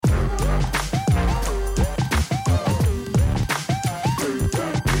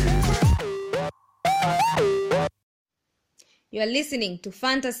You are listening to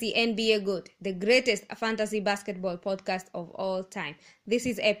Fantasy NBA Good, the greatest fantasy basketball podcast of all time. This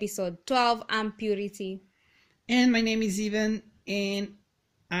is episode 12. I'm Purity. And my name is Ivan, and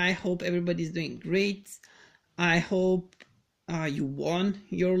I hope everybody's doing great. I hope you won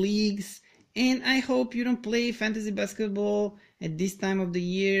your leagues, and I hope you don't play fantasy basketball at this time of the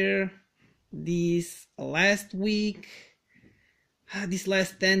year, this last week, these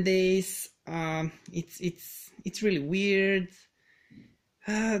last 10 days. It's really weird.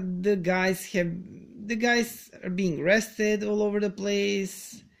 The guys are being rested all over the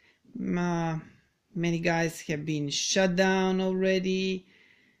place. Many guys have been shut down already,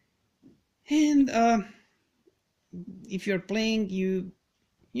 and if you're playing, you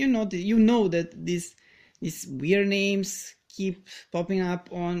know that these weird names keep popping up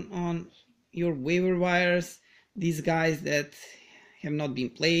on your waiver wires. These guys that have not been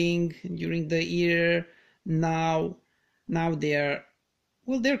playing during the year now they're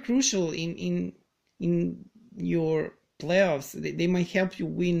crucial in your playoffs. They might help you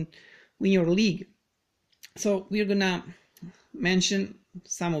win your league. So we're gonna mention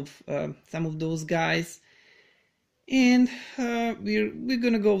some of those guys, and we're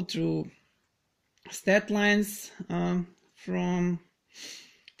gonna go through stat lines from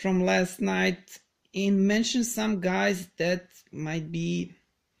last night and mention some guys that might be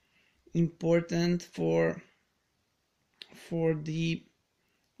important for the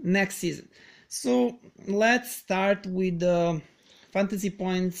next season. So let's start with the fantasy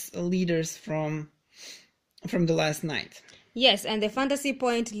points leaders from the last night. Yes, and the fantasy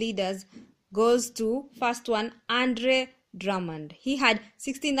point leaders goes to first one, Andre Drummond. He had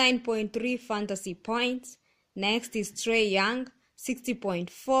 69.3 fantasy points. Next is Trae Young,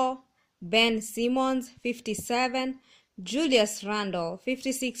 60.4. Ben Simmons, 57. Julius Randle,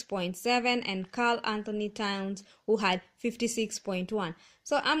 56.7, and Karl Anthony Towns, who had 56.1.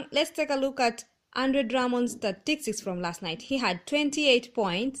 So let's take a look at Andre Drummond's statistics from last night. He had 28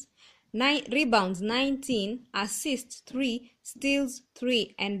 points, 9 rebounds, 19, assists 3, steals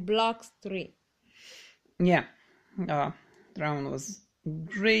 3, and blocks 3. Yeah, Drummond was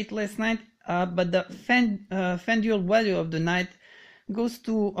great last night, but the FanDuel value of the night goes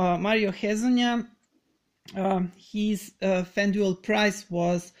to Mario Hezonja. His FanDuel price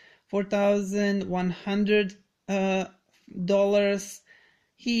was $4,100.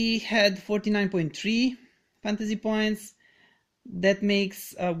 He had 49.3 fantasy points. That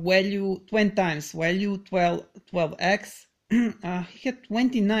makes value 20 times value, 12x. He had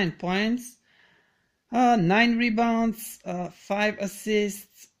 29 points, 9 rebounds, 5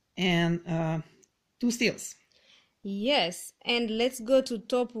 assists, and 2 steals. Yes, and let's go to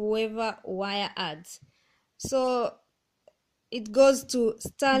top waiver wire ads. So it goes to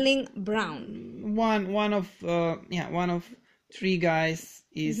Sterling Brown. One of 3 guys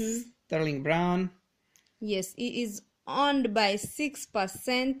is Sterling Brown. Yes, he is owned by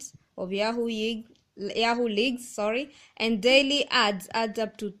 6% of Yahoo leagues, and daily adds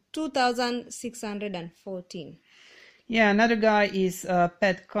up to 2,614. Yeah, another guy is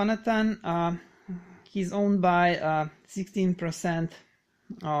Pat Connaughton. He's owned by 16%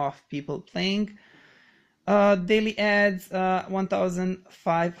 of people playing. Daily adds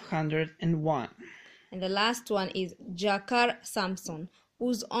 1,501. And the last one is Jakar Sampson,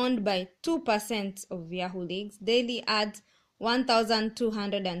 who's owned by 2% of Yahoo leagues. Daily adds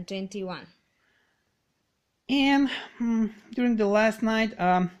 1,221. And during the last night,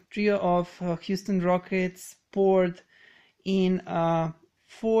 trio of Houston Rockets poured in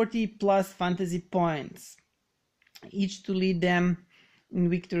 40 plus fantasy points, each to lead them in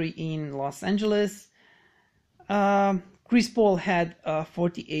victory in Los Angeles. Chris Paul had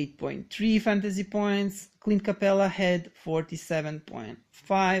 48.3 fantasy points, Clint Capella had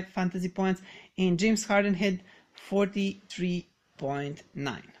 47.5 fantasy points, and James Harden had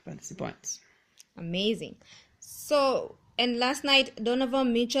 43.9 fantasy points. Amazing. So, and last night,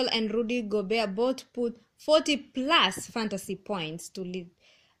 Donovan Mitchell and Rudy Gobert both put 40 plus fantasy points to lead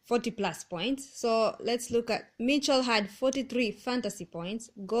 40 plus points. So let's look at Mitchell had 43 fantasy points.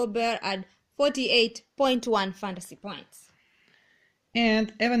 Gobert had 48.1 fantasy points.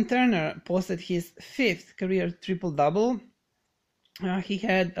 And Evan Turner posted his 5th career triple-double. He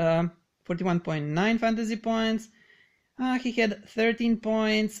had 41.9 fantasy points. He had 13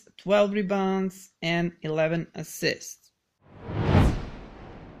 points, 12 rebounds, and 11 assists.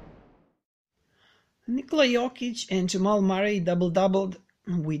 Nikola Jokic and Jamal Murray double-doubled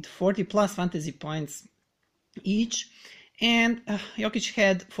with 40 plus fantasy points each. And Jokic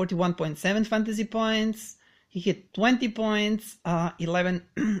had 41.7 fantasy points. He hit 20 points, 11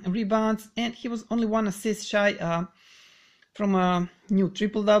 rebounds, and he was only 1 assist shy from a new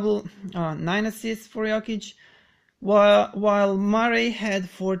triple-double, 9 assists for Jokic, while Murray had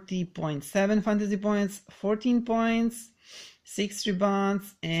 40.7 fantasy points, 14 points, 6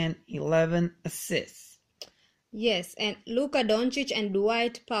 rebounds, and 11 assists. Yes, and Luka Doncic and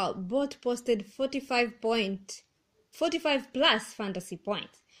Dwight Powell both posted 45 plus fantasy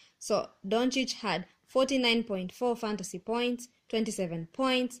points. So Doncic had 49.4 fantasy points, 27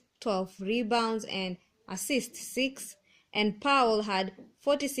 points, 12 rebounds, and assists 6. And Powell had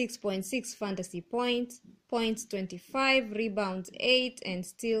 46.6 fantasy points, 25, rebounds 8, and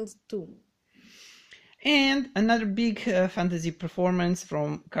steals 2. And another big fantasy performance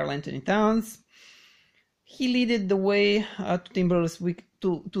from Karl-Anthony Towns. He led the way to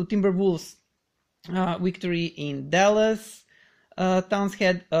Timberwolves' victory in Dallas. Towns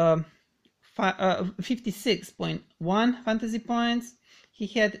had 56.1 fantasy points. He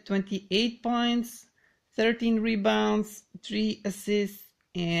had 28 points, 13 rebounds, 3 assists,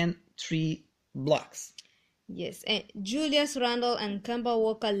 and 3 blocks. Yes, and Julius Randle and Kemba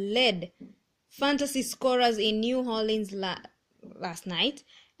Walker led fantasy scorers in New Orleans last night,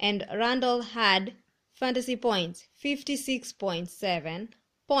 and Randle had fantasy points 56.7,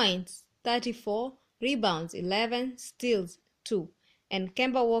 points 34, rebounds 11, steals 2, and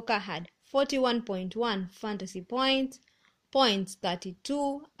Kemba Walker had 41.1 fantasy points,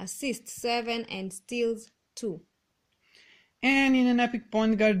 32, assists 7, and steals 2. And in an epic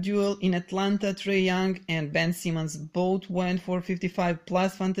point guard duel in Atlanta, Trae Young and Ben Simmons both went for 55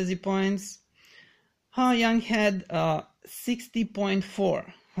 plus fantasy points. Young had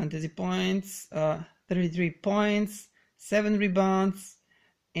 60.4 fantasy points, 33 points, 7 rebounds,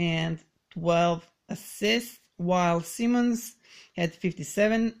 and 12 assists, while Simmons had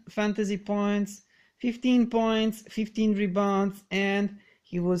 57 fantasy points, 15 points, 15 rebounds, and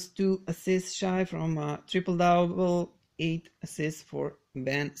he was 2 assists shy from a triple-double, 8 assists for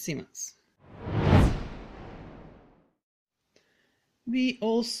Ben Simmons. We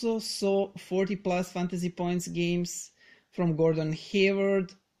also saw 40 plus fantasy points games from Gordon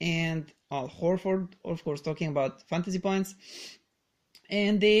Hayward and Al Horford, of course talking about fantasy points,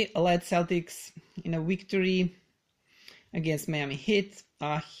 and they led Celtics in a victory against Miami Heat.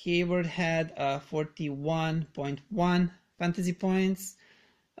 Hayward had 41.1 fantasy points,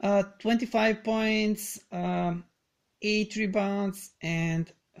 25 points, 8 rebounds,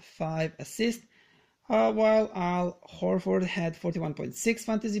 and 5 assists, while Al Horford had 41.6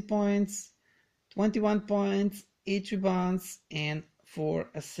 fantasy points, 21 points, 8 rebounds, and 4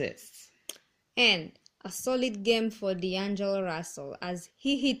 assists. And a solid game for D'Angelo Russell as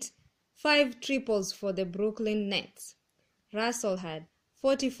he hit 5 triples for the Brooklyn Nets. Russell had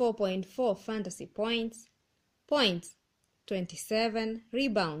 44.4 fantasy points, 27,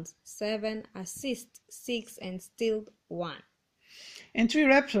 rebounds 7, assists 6, and steals 1. And 3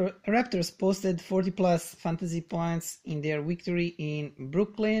 Raptors posted 40 plus fantasy points in their victory in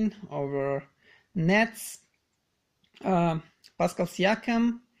Brooklyn over Nets. Pascal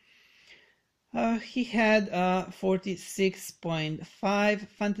Siakam, he had 46.5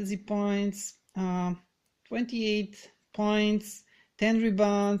 fantasy points, 28 points, 10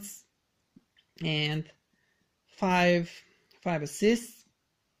 rebounds, and 5 assists.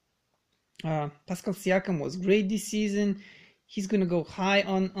 Pascal Siakam was great this season. He's gonna go high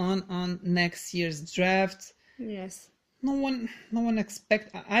on next year's draft. Yes. No one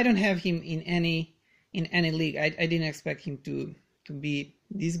expect. I don't have him in any league. I didn't expect him to be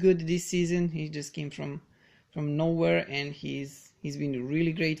this good this season. He just came from nowhere, and he's been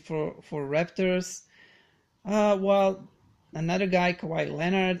really great for Raptors. While another guy, Kawhi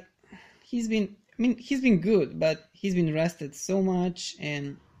Leonard, he's been good, but he's been rested so much,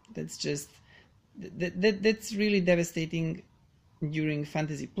 and that's just that's really devastating during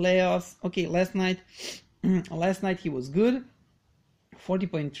fantasy playoffs. Okay, last night he was good,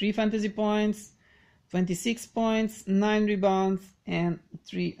 40.3 fantasy points, 26 points, 9 rebounds, and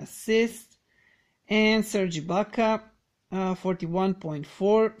 3 assists. And Serge Ibaka,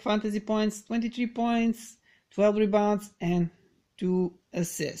 41.4 fantasy points, 23 points, 12 rebounds, and 2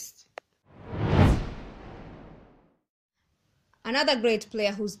 assists. Another great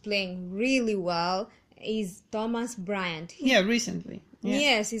player who's playing really well is Thomas Bryant. Recently. Yeah.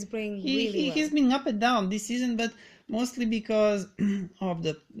 Yes, he's playing really well. He's been up and down this season, but mostly because of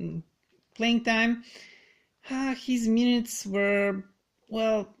the playing time. His minutes were,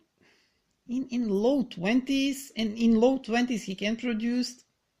 well, in low 20s, and in low 20s he can produce,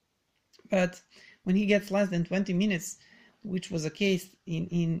 but when he gets less than 20 minutes, which was the case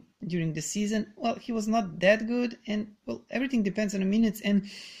in during the season, well, he was not that good, and well, everything depends on the minutes. And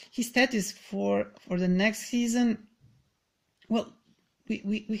his status for the next season, well,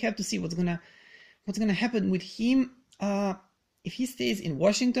 we have to see what's gonna happen with him. If he stays in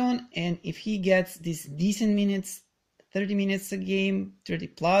Washington and if he gets these decent minutes, 30 minutes a game, 30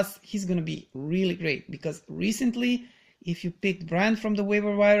 plus, he's gonna be really great. Because recently, if you picked Bryant from the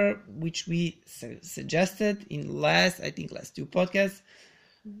waiver wire, which we suggested in last two podcasts,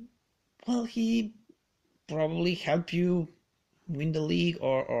 well, he probably helped you win the league,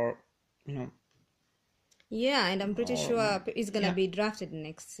 or Yeah, and I'm pretty sure he's gonna be drafted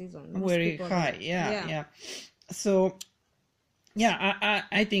next season. Most very people high. do. Yeah. So, yeah,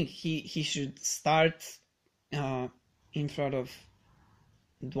 I think he should start in front of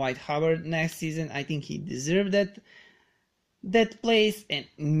Dwight Howard next season. I think he deserved that place. And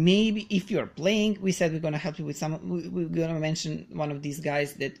maybe if you're playing, we said we're gonna help you with some. We're gonna mention one of these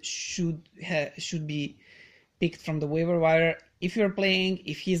guys that should be picked from the waiver wire. If you're playing,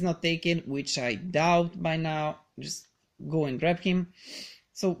 if he's not taken, which I doubt by now, just go and grab him.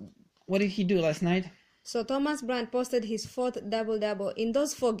 So what did he do last night? So Thomas Bryant posted his fourth double-double. In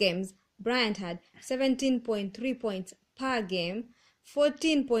those 4 games, Bryant had 17.3 points per game,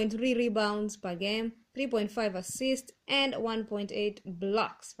 14.3 rebounds per game, 3.5 assists, and 1.8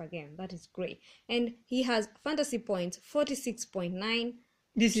 blocks per game. That is great. And he has fantasy points 46.9.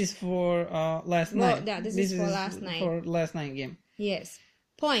 This is for last night. Yeah, this is for last night. For last night game. Yes.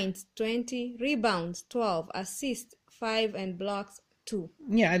 Points 20, rebounds 12, assists 5, and blocks 2.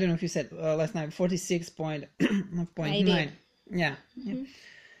 Yeah, I don't know if you said last night 46.9. Yeah.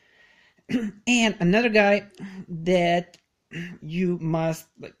 And another guy that you must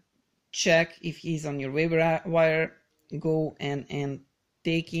check if he's on your waiver wire, go and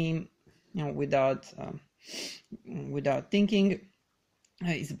take him, without thinking.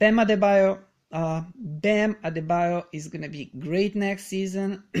 Is Bam Adebayo. Bam Adebayo is gonna be great next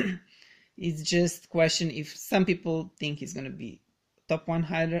season. It's just question if some people think he's gonna be top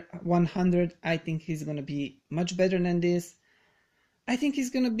 100. I think he's gonna be much better than this. I think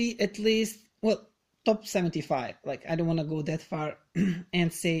he's gonna be at least top 75. I don't want to go that far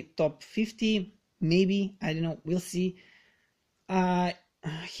and say top 50. Maybe, I don't know. We'll see.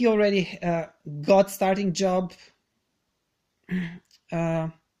 He already got starting job.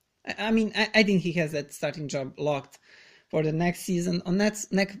 I think he has that starting job locked for the next season. On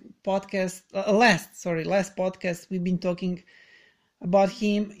next podcast, last podcast, we've been talking about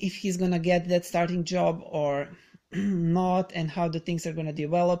him, if he's gonna get that starting job or not, and how the things are gonna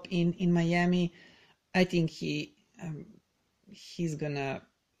develop in Miami. I think he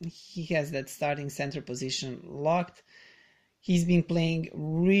has that starting center position locked. He's been playing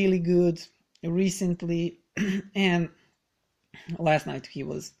really good recently, and last night he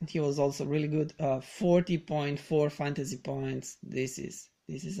was also really good. 40.4 fantasy points. This is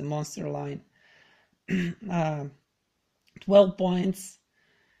a monster line. 12 points,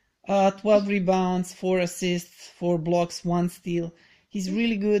 12 rebounds, 4 assists, 4 blocks, 1 steal. He's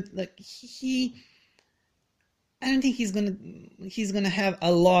really good. I don't think he's gonna have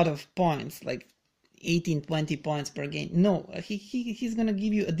a lot of points, 18, 20 points per game. No, he's gonna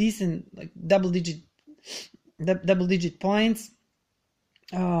give you a decent double digit points,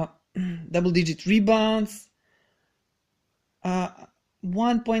 double digit rebounds,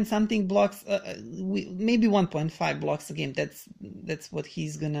 1 point something blocks, maybe 1.5 blocks a game. That's what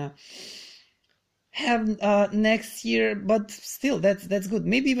he's gonna have next year. But still, that's good.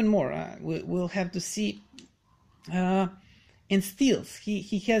 Maybe even more. We'll have to see. And steals,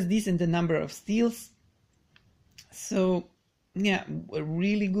 he has decent number of steals. So yeah, a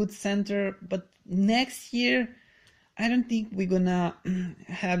really good center. But next year, I don't think we're gonna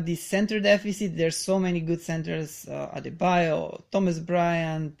have this center deficit. There's so many good centers: Adebayo, Thomas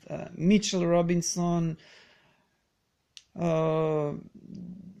Bryant, Mitchell Robinson,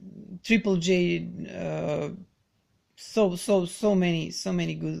 Triple J. So many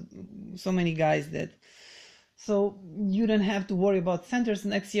guys that. So you don't have to worry about centers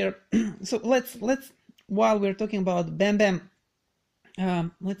next year. So let's while we're talking about Bam Bam,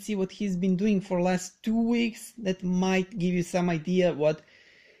 let's see what he's been doing for last 2 weeks. That might give you some idea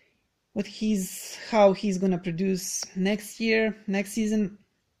how he's gonna produce next season.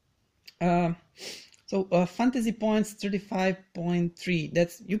 So fantasy points 35.3.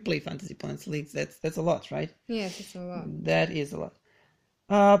 That's, you play fantasy points leagues. That's a lot, right? Yes, it's a lot. That is a lot.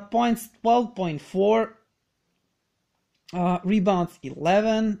 Points 12.4. Rebounds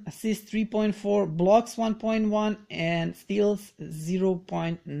 11, assists 3.4, blocks 1.1, and steals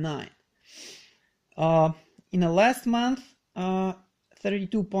 0.9. In the last month,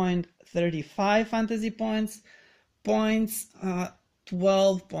 32.35 fantasy points,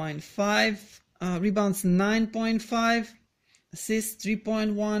 12.5, rebounds 9.5, assists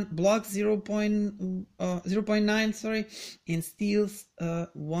 3.1, blocks 0.9, sorry, and steals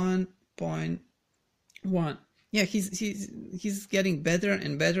 1.1. Yeah, he's getting better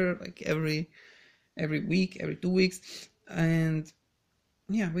and better, like every week, every 2 weeks, and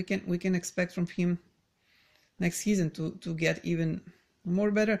yeah, we can expect from him next season to get even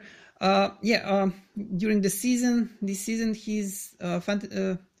more better. During this season his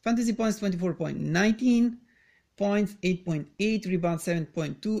fantasy points 24.19, points 8.8, rebounds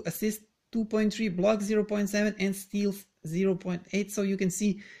 7.2, assists 2.3, blocks 0.7, and steals 0.8. So you can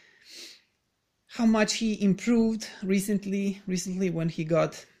see how much he improved recently when he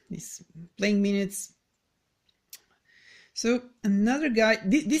got these playing minutes. So another guy,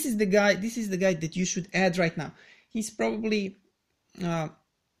 this is the guy that you should add right now. He's probably I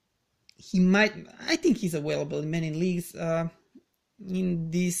think he's available in many leagues.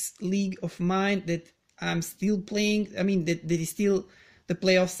 In this league of mine that I'm still playing, that is still, the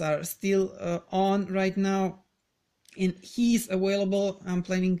playoffs are still on right now, and he's available. I'm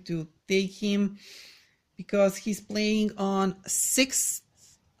planning to take him because he's playing on 6th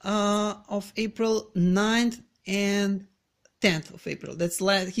of April, 9th, and 10th of April.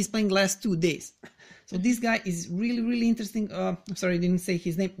 He's playing last 2 days. So this guy is really, really interesting. I'm sorry, I didn't say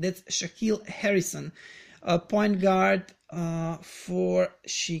his name. That's Shaquille Harrison, a point guard for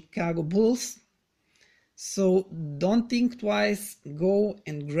Chicago Bulls. So don't think twice. Go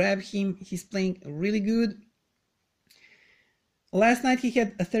and grab him. He's playing really good. Last night he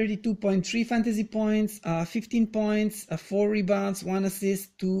had a 32.3 fantasy points, 15 points, 4 rebounds, 1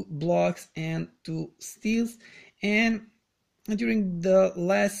 assist, 2 blocks, and 2 steals. And during the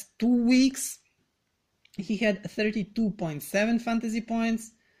last 2 weeks, he had 32.7 fantasy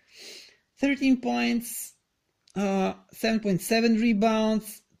points, 13 points, 7.7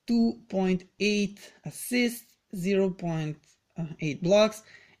 rebounds, 2.8 assists, 0.8 blocks,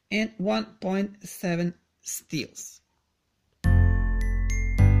 and 1.7 steals.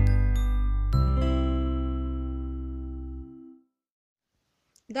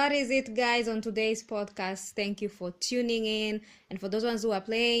 That is it, guys, on today's podcast. Thank you for tuning in. And for those ones who are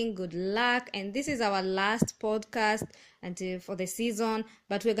playing, good luck. And this is our last podcast for the season,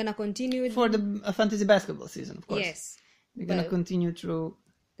 but we're going to continue. For the fantasy basketball season, of course. Yes. We're going to continue through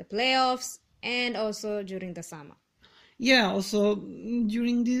the playoffs and also during the summer. Yeah, also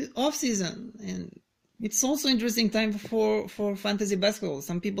during the off season. And it's also interesting time for fantasy basketball.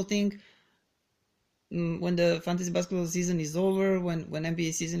 Some people think when the fantasy basketball season is over, when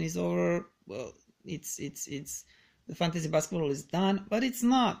NBA season is over, well, it's the fantasy basketball is done, but it's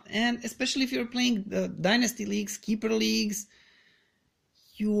not. And especially if you're playing the dynasty leagues, keeper leagues,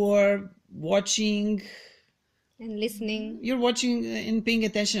 you are watching and listening. You're watching and paying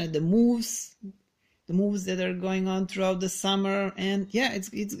attention at the moves that are going on throughout the summer. And yeah,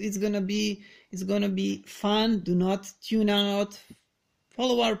 it's gonna be fun. Do not tune out.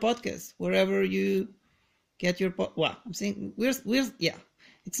 Follow our podcast wherever you get your I'm saying we're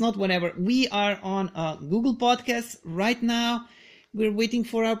it's not whenever. We are on Google Podcasts right now. We're waiting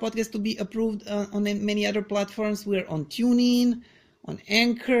for our podcast to be approved on many other platforms. We're on TuneIn, on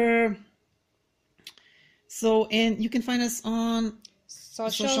Anchor. So, and you can find us on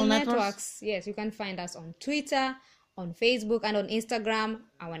social networks. Yes, you can find us on Twitter, on Facebook, and on Instagram.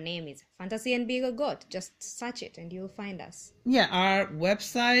 Our name is Fantasy NBA GOAT. Just search it and you'll find us. Yeah, our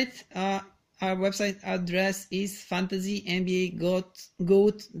website address is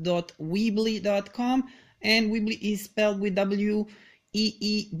fantasynbagoat.weebly.com, and Weebly is spelled with Weebly.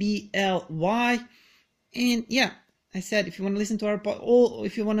 And yeah, I said if you want to listen to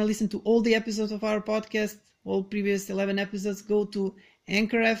all the episodes of our podcast, all previous 11 episodes, go to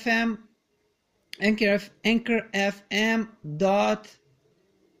Anchor FM.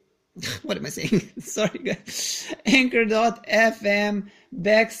 What am I saying? Sorry, guys.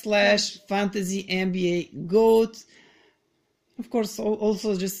 Anchor.fm/Fantasy NBA GOAT. Of course,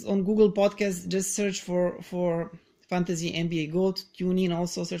 also just on Google Podcasts, just search for Fantasy NBA GOAT. Tune in,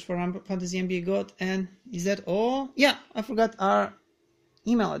 also search for Fantasy NBA GOAT. And is that all? Yeah, I forgot our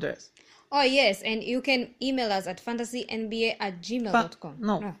email address. Oh, yes, and you can email us at fantasynba@gmail.com.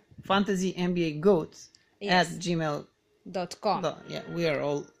 No, fantasynbagoat at gmail.com. Yeah, we are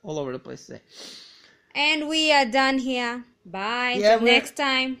all over the place today. And we are done here. Bye. Till next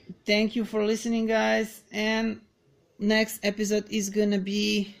time. Thank you for listening, guys. And next episode is gonna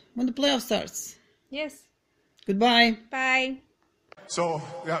be when the playoff starts. Yes. Goodbye. Bye. So,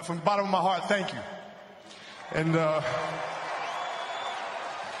 from the bottom of my heart, thank you. And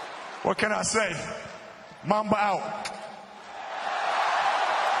what can I say? Mamba out.